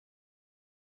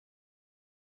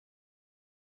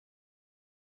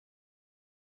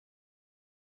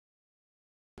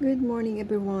Good morning,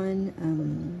 everyone.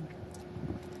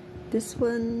 This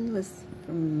one was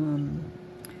from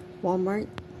Walmart,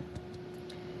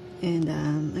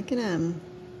 and I can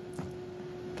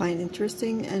find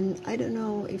interesting. And I don't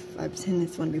know if I've seen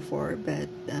this one before, but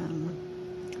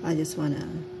I just wanna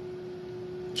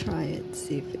try it,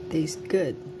 see if it tastes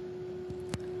good.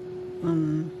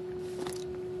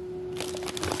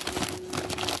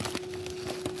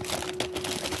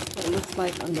 What it looks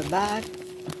like on the back.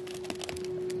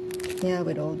 Yeah,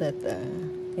 with all that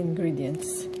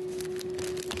ingredients.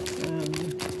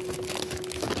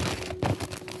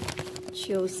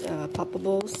 Shows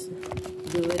Poppables,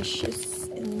 delicious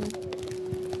in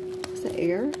the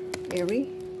airy.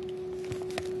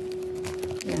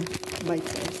 Yeah, bite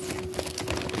size.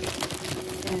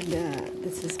 And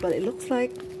this is what it looks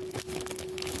like.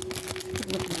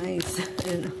 It looks nice. I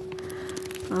don't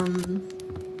know.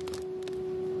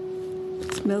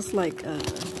 It smells like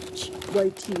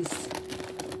white cheese.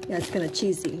 Yeah, it's kind of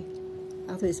cheesy.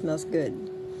 Actually, it smells good.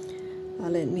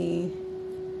 Let me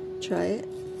try it.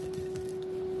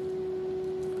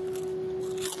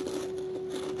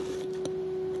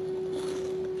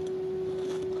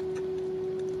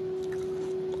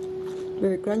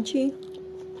 Very crunchy.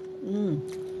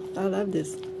 I love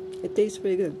this. It tastes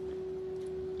pretty good.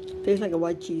 Tastes like a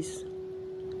white cheese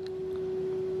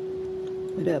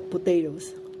with the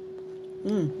potatoes.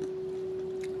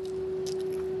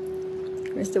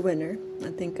 Here's the winner. I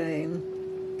think I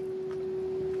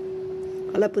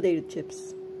love potato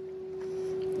chips,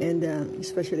 and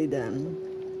especially the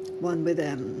one with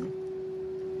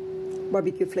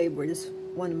barbecue flavor is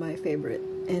one of my favorite.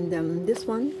 And this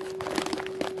one,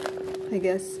 I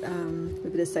guess,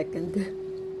 maybe the second.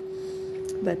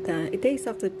 But it tastes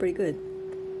actually pretty good.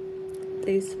 It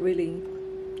tastes really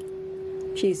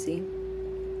cheesy.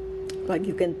 Like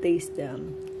you can taste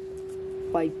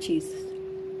white cheese.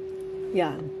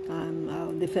 Yeah,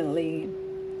 I'll definitely,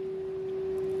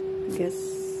 I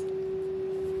guess,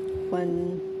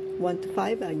 1 to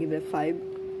 5. I'll give it a 5,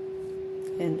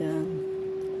 and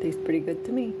tastes pretty good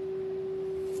to me.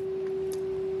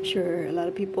 Sure, a lot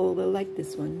of people will like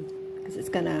this one because it's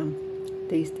kind of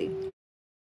tasty.